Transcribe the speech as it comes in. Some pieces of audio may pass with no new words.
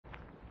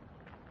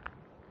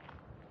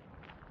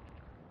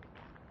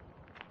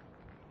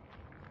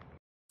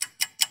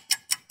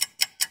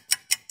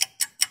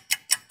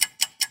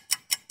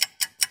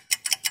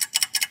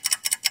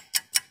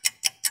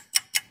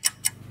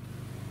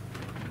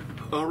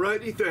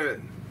Alrighty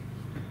then.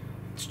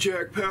 It's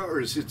Jack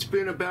Powers. It's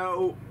been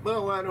about,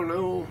 well, I don't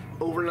know,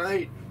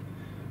 overnight.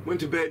 Went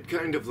to bed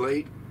kind of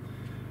late.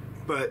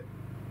 But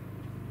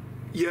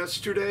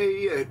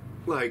yesterday at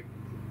like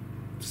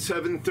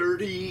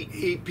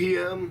 7:30, 8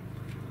 p.m.,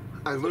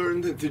 I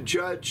learned that the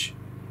judge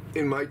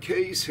in my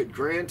case had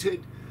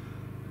granted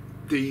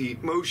the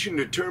motion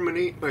to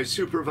terminate my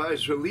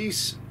supervised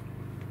release.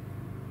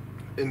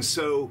 And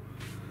so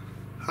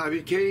I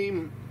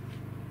became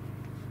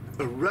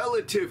a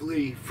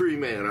relatively free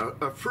man,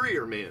 a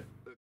freer man.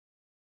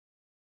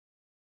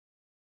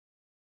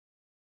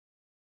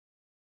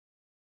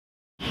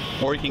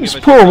 This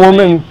poor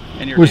woman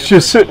was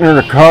just sitting in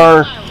her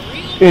car,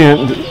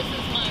 and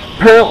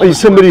apparently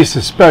somebody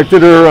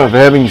suspected her of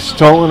having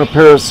stolen a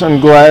pair of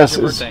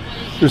sunglasses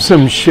or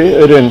some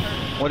shit, and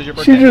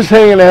she's just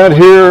hanging out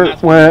here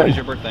when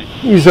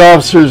these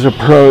officers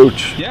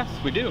approach. Yes,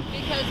 we do.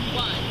 Because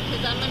what?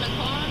 Because I'm in a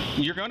car?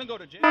 You're going to go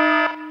to jail.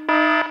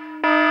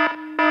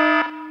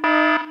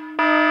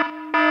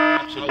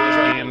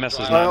 EMS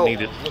is not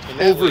needed.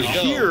 Over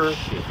here,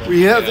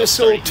 we have this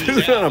old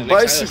dude on a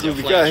bicycle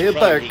that got hit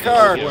by a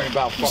car.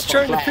 He's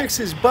trying to fix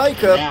his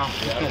bike up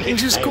and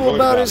just go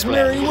about his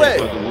merry way.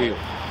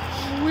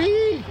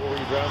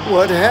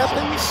 What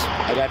happens?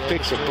 I got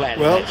fixed a flat.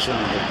 Well,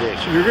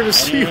 you're going to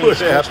see what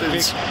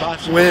happens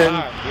when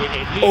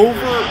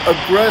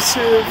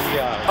over-aggressive,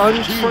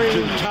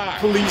 untrained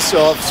police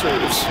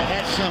officers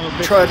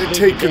try to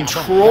take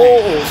control,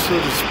 so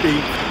to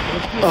speak,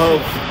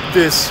 of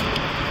this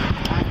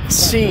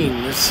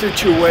scene, this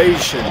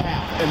situation,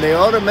 and they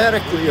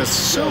automatically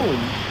assume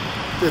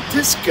that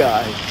this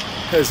guy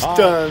has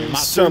done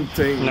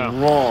something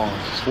wrong,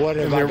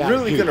 and they're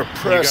really going to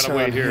press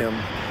on him,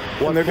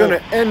 and they're going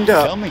to end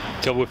up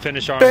Till we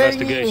finish our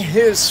banging investigation.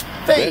 his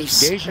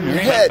face and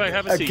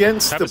head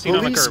against the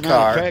police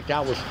car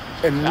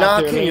and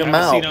knocking him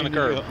out.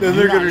 Then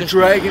they're going to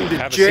drag him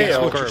to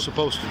jail,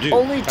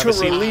 only to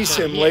release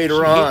him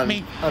later on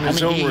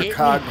his own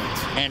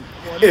recognizance.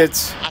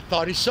 It's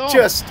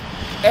just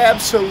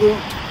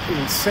absolute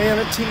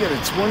insanity, and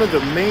it's one of the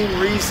main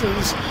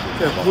reasons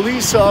that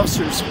police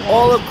officers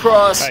all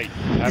across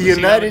the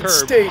United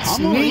States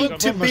need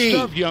to be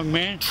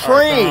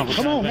trained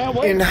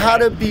in how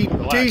to be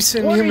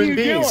decent human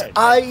beings,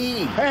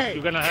 i.e.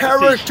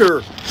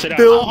 character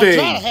building.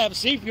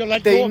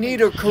 They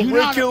need a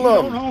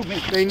curriculum.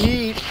 They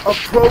need a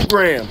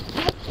program.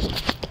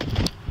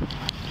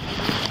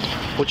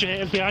 Put your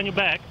hands behind your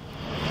back.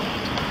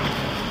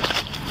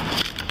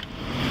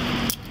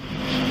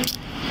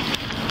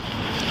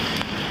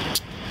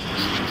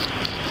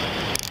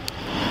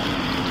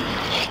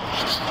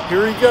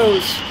 Here he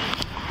goes,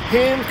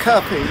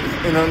 handcuffing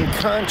an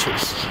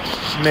unconscious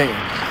man.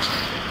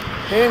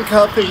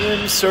 Handcuffing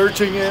him,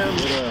 searching him,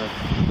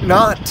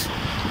 not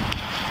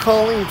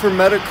calling for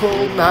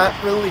medical, not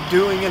really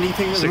doing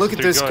anything. And look at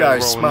this guy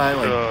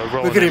smiling.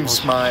 Look at him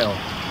smile.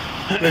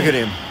 Look at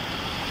him.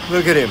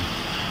 Look at him.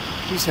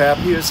 He's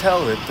happy as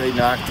hell that they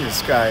knocked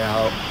this guy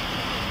out.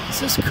 Is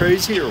this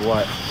crazy or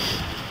what?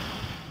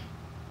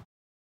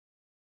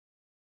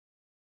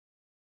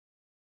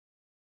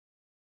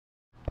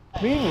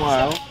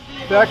 Meanwhile,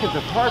 back at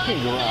the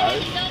parking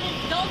garage,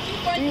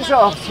 these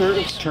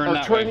officers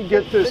are trying to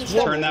get this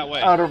woman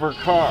out of her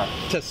car.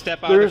 To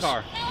step out There's of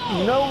the car.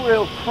 no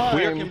real crime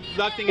We are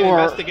conducting an or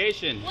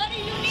investigation.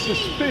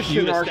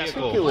 suspicion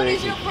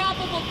articulated.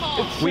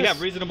 We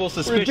have reasonable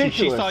suspicion.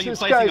 Ridiculous. She saw you This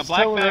placing a guy's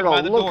black telling bag her by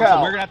to the look door, so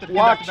out, we're going to have to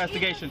conduct watch, an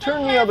investigation.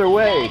 turn the other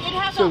way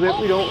so that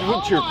we don't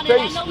hit your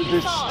face with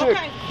this stick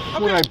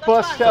when I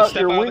bust out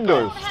your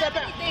windows.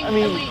 I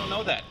mean, We don't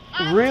know that.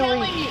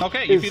 really?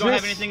 Okay, Is if you don't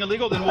have this anything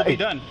illegal, then we'll be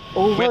done.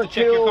 We have to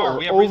check Overkill your car. or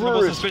We have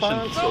reasonable suspicion.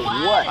 over-response or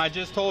what? I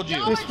just told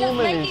you. This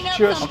woman is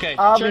just Okay,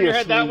 obviously turn your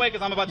head that way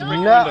because I'm about to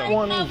break your not window.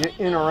 wanting to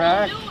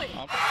interact.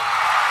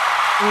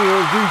 We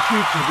introduce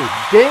you to the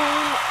game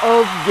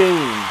of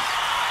games,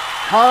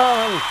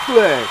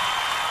 conflict.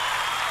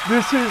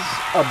 This is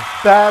a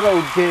battle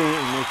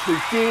game. It's a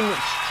game of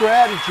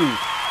strategy.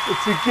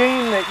 It's a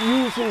game that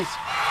uses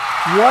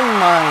one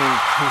mind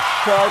to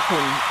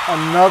sharpen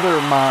another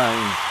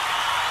mind.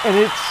 And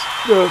it's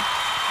the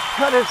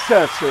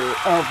predecessor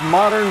of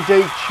modern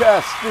day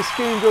chess. This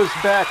game goes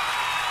back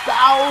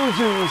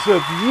thousands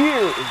of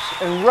years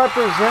and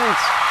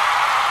represents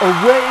a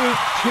way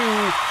to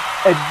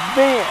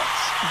advance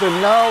the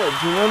knowledge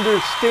and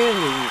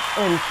understanding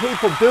and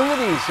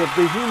capabilities of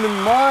the human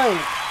mind.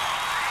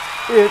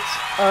 It's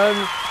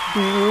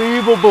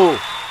unbelievable.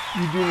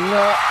 You do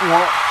not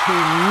want to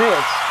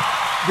miss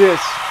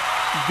this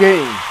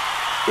game.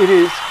 It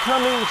is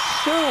coming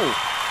soon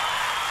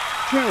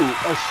to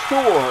a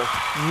store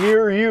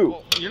near you.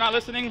 Well, you're not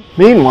listening?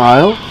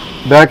 Meanwhile,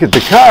 back at the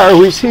car,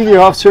 we see the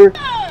officer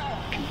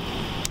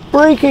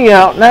breaking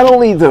out not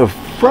only the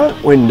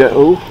front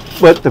window,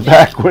 but the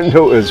back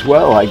window as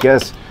well. I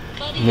guess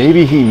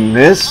maybe he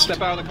missed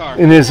Step out of the car.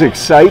 in his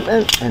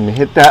excitement and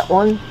hit that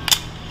one.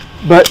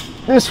 But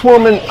this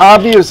woman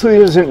obviously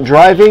isn't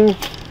driving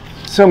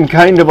some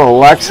kind of a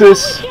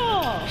Lexus.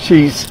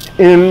 She's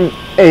in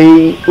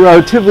a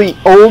relatively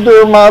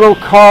older model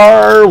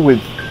car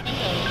with,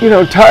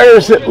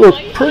 tires that look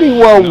pretty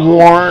well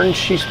worn.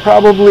 She's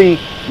probably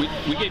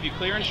We gave you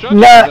clear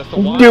instructions. not as to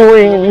why.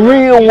 doing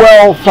real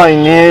well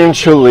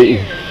financially.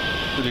 Did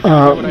you agree with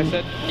what I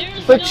said?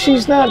 But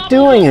she's not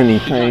doing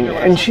anything,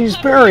 and she's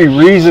very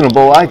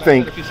reasonable, I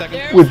think, A few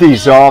seconds. with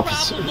these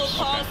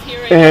officers.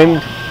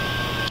 And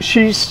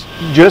she's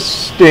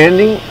just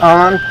standing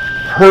on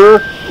her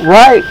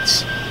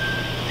rights.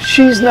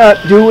 She's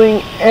not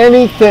doing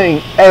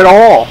anything at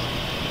all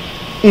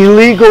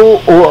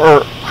illegal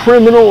or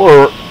criminal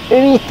or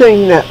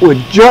anything that would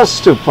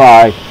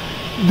justify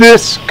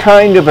this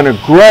kind of an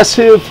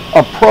aggressive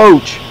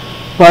approach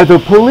by the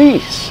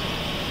police.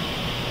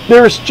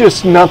 There's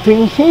just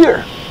nothing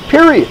here,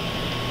 period.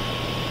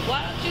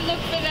 Why don't you look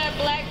for that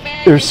black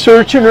bag? They're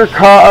searching her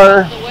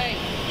car.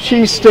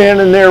 She's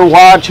standing there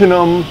watching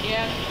them.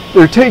 Yeah.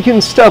 They're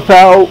taking stuff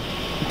out,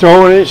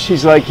 throwing it.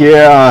 She's like,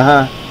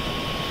 yeah,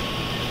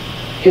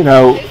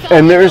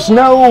 and there's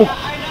no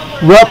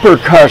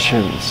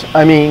repercussions.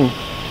 I mean,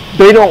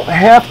 they don't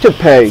have to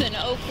pay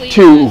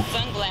to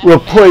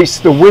replace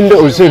the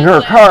windows in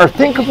her car.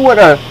 Think of what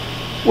a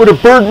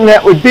burden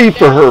that would be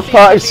for her.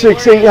 $500,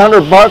 $600,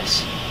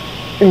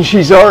 $800, and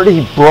she's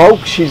already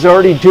broke. She's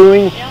already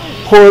doing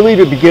poorly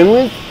to begin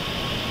with.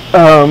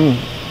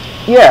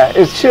 Yeah,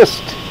 it's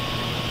just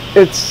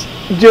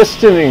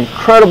an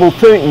incredible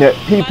thing that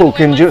people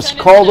can just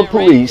call the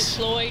police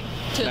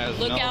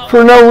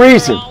for no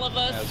reason.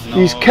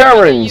 These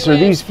Karens or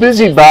these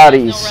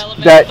busybodies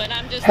that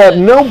have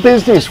no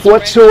business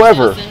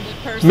whatsoever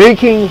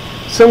making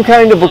some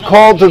kind of a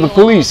call to the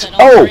police.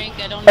 Oh,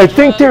 I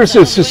think there's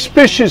a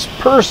suspicious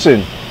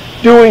person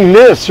doing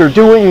this or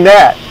doing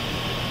that,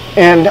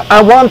 and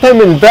I want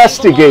them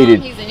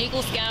investigated.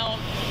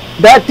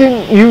 That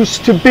didn't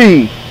used to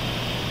be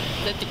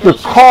the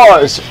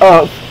cause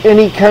of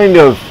any kind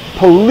of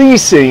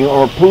policing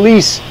or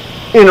police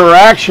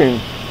interaction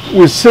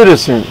with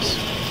citizens.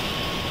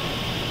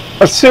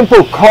 A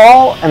simple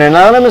call, an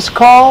anonymous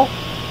call,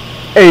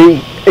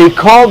 a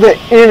call that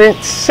in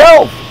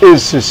itself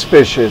is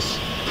suspicious.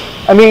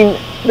 I mean,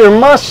 there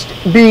must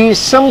be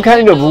some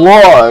kind of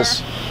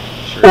laws,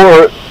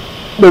 or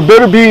there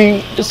better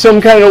be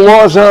some kind of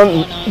laws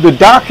on the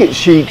docket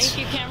sheets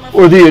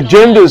or the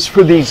agendas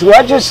for these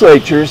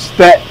legislatures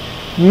that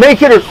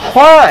make it a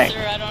crime.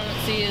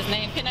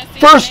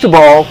 First of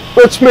all,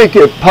 let's make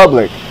it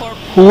public.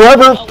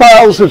 Whoever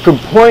files a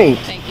complaint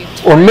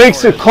or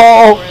makes a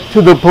call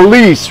to the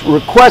police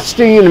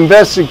requesting an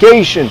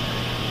investigation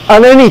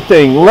on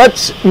anything,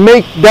 let's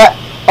make that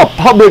a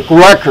public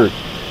record.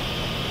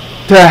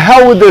 To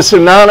hell with this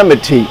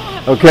anonymity,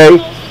 okay?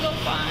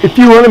 If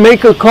you want to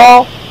make a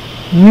call,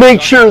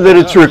 make sure that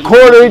it's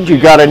recorded, you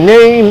got a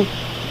name,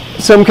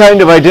 some kind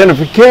of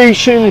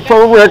identification,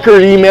 phone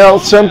record, email,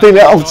 something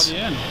else,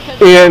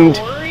 and,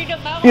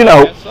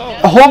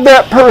 hold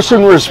that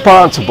person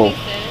responsible.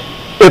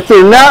 If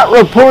they're not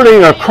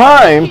reporting a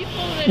crime,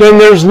 then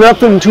there's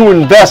nothing to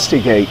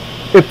investigate.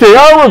 If they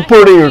are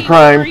reporting a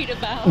crime,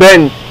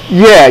 then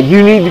yeah,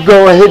 you need to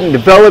go ahead and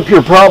develop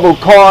your probable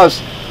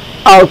cause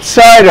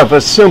outside of a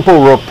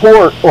simple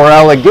report or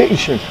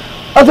allegation.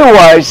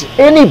 Otherwise,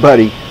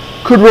 anybody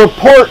could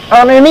report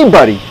on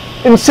anybody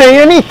and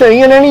say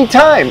anything at any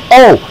time.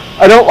 Oh,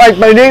 I don't like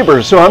my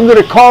neighbor, so I'm going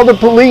to call the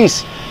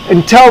police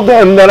and tell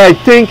them that I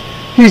think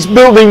he's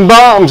building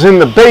bombs in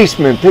the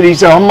basement, that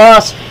he's a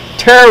Hamas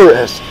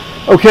terrorist.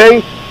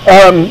 Okay?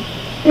 And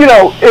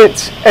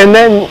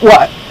then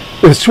what?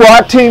 The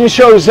SWAT team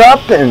shows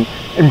up and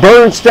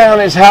burns down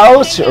his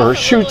house or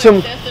shoots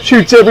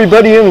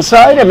everybody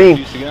inside. I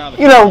mean,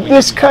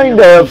 this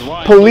kind of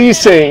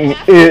policing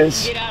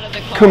is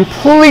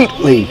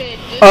completely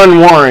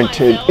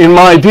unwarranted in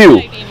my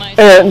view.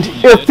 And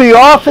if the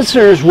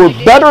officers were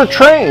better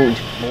trained,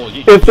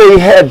 if they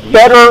had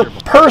better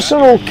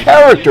personal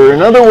character,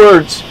 in other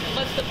words,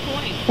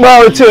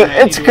 well,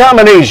 it's a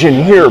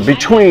combination here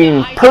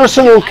between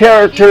personal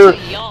character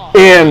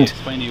and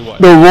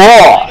the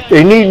law.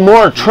 They need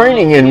more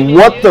training in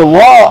what the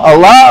law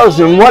allows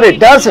and what it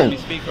doesn't,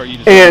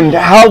 and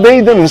how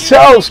they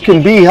themselves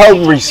can be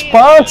held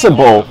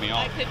responsible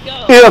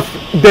if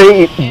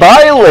they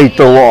violate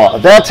the law.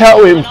 That's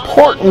how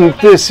important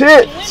this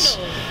is.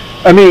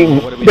 I mean,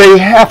 they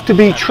have to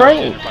be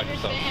trained.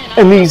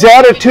 And these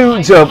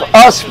attitudes of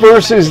us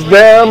versus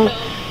them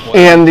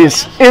and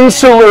this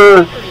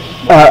insular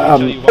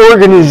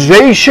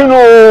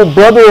organizational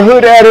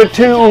brotherhood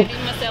attitude,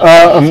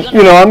 I'm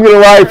going to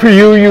lie for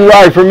you, you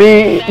lie for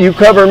me, you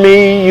cover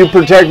me, you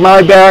protect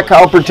my back,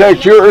 I'll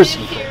protect yours.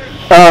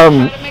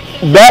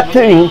 That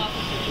thing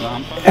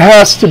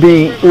has to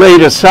be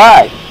laid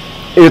aside.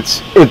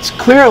 It's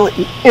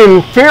clearly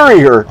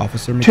inferior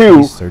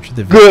to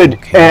good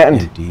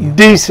and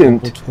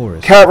decent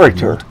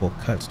character.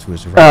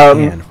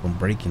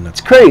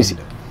 It's crazy.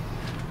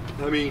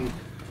 I mean,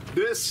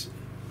 this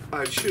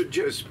I should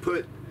just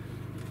put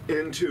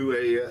into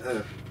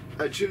it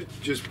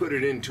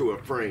into a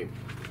frame,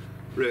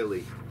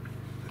 really.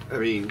 I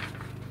mean,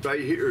 right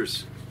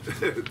here's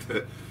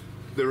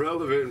the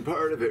relevant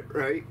part of it,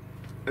 right?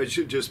 I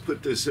should just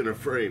put this in a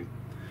frame.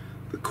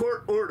 The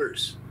court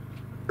orders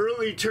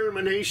early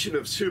termination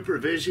of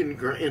supervision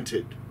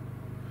granted.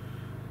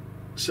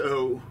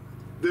 So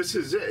this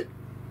is it.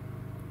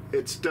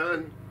 It's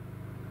done.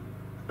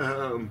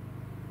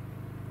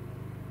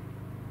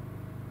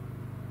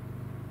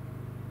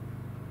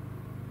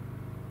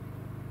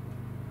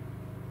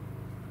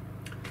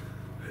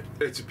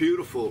 It's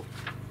beautiful.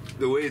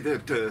 The way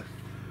that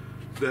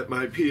that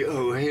my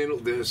PO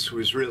handled this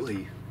was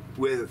really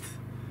with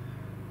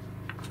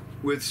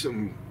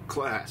some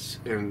class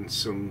and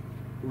some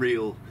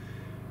real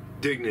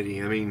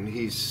dignity. I mean,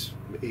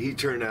 he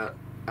turned out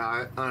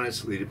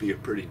honestly to be a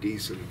pretty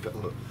decent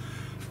fellow.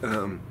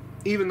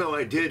 Even though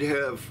I did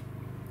have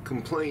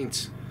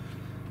complaints,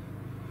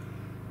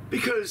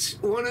 because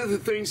one of the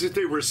things that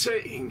they were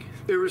saying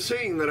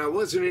that I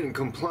wasn't in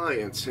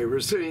compliance. They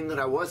were saying that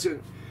I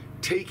wasn't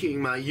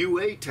taking my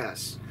UA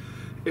tests.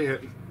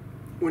 And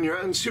when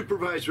you're on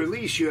supervised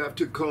release, you have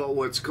to call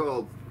what's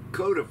called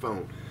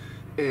Codaphone.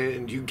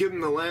 And you give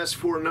them the last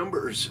 4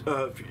 numbers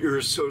of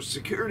your social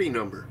security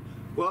number.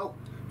 Well,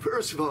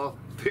 first of all,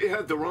 they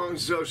had the wrong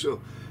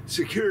social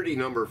security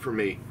number for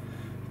me.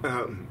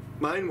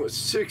 Mine was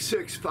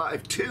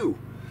 6652.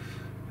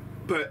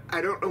 But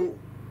I don't know,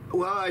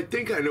 well, I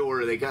think I know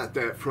where they got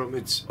that from.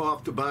 It's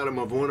off the bottom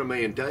of one of my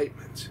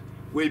indictments,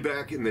 way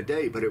back in the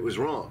day, but it was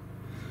wrong.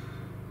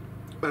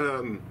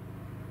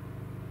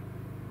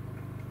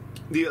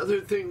 The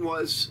other thing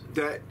was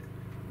that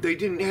they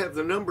didn't have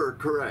the number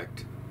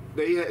correct.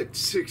 They had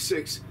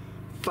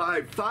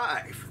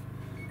 6655.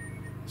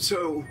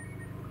 So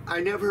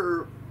I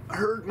never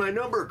heard my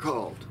number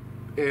called.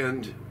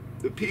 And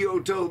the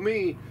PO told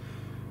me,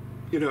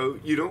 you know,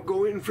 you don't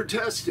go in for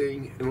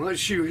testing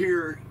unless you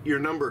hear your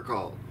number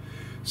called.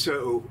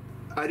 So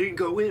I didn't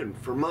go in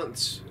for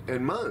months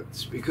and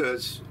months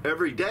because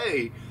every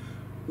day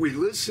we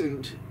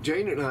listened,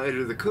 Jane and I,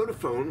 to the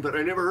Codaphone, but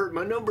I never heard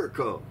my number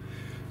called.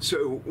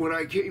 So when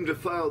I came to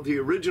file the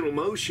original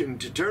motion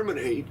to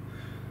terminate,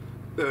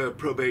 the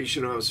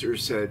probation officer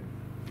said,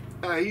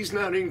 he's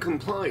not in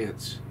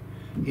compliance.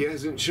 He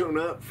hasn't shown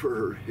up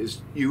for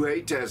his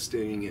UA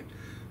testing and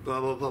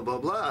blah, blah, blah, blah,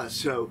 blah.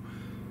 So,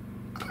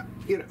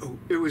 you know,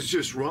 it was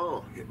just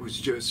wrong. It was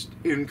just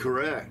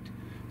incorrect.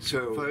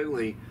 So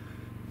finally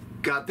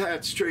got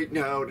that straightened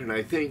out, and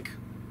I think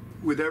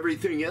with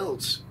everything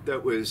else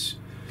that was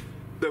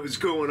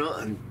going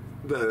on,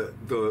 the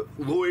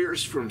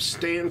lawyers from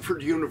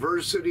Stanford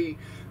University,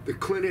 the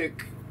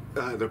clinic,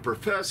 the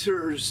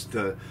professors,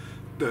 the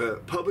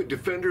public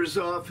defender's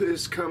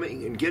office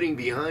coming and getting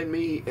behind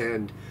me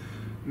and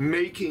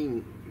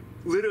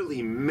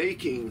literally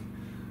making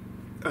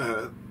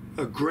a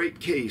great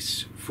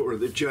case for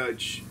the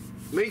judge,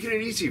 making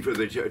it easy for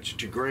the judge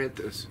to grant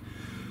this.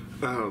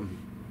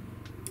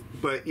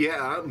 But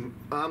yeah,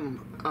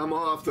 I'm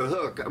off the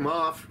hook. I'm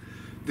off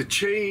the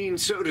chain,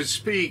 so to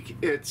speak.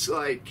 It's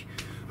like,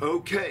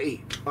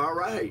 okay, all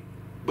right,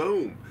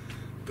 boom.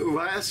 The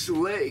last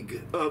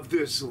leg of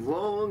this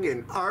long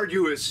and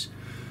arduous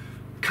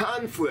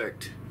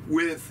conflict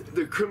with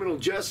the criminal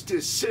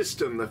justice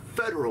system, the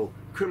federal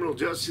criminal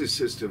justice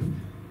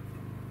system,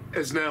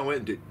 has now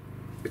ended.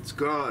 It's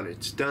gone,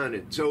 it's done,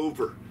 it's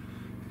over.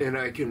 And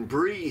I can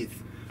breathe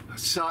a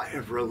sigh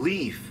of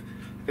relief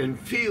and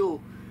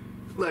feel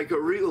like a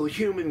real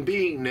human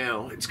being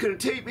now. It's gonna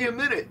take me a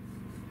minute,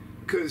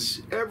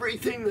 because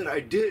everything that I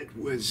did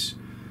was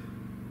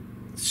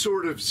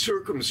sort of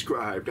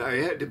circumscribed. I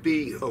had to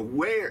be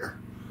aware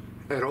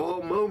at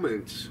all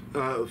moments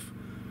of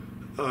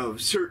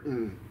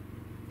certain,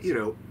 you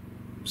know,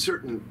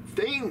 certain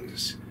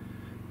things.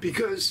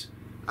 Because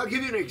I'll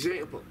give you an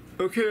example.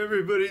 Okay,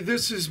 everybody,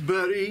 this is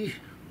Buddy.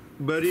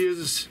 Buddy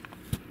is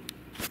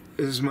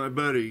my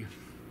buddy.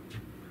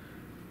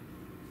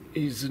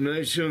 He's a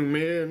nice young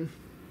man,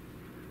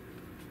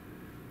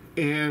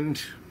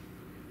 and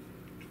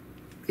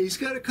he's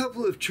got a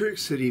couple of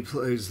tricks that he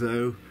plays,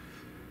 though.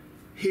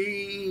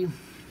 He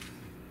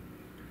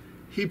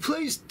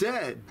plays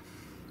dead,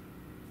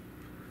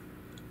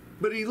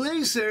 but he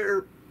lays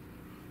there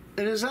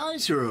and his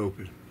eyes are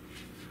open.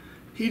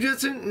 He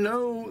doesn't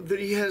know that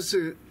he has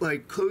to,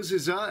 like, close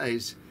his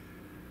eyes,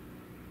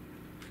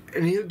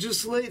 and he'll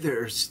just lay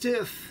there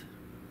stiff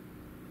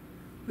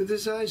with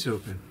his eyes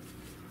open.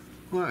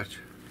 Watch.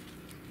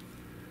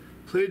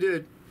 Play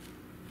dead.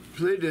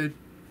 Play dead.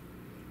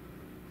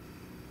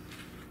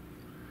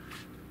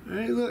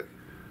 Hey, look.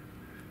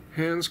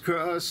 Hands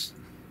crossed.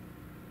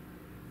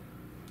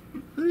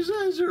 But his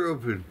eyes are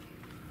open.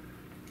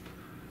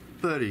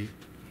 Buddy,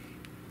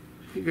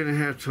 you're gonna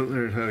have to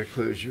learn how to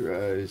close your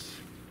eyes.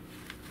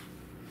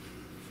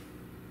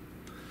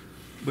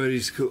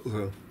 Buddy's cool,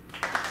 though.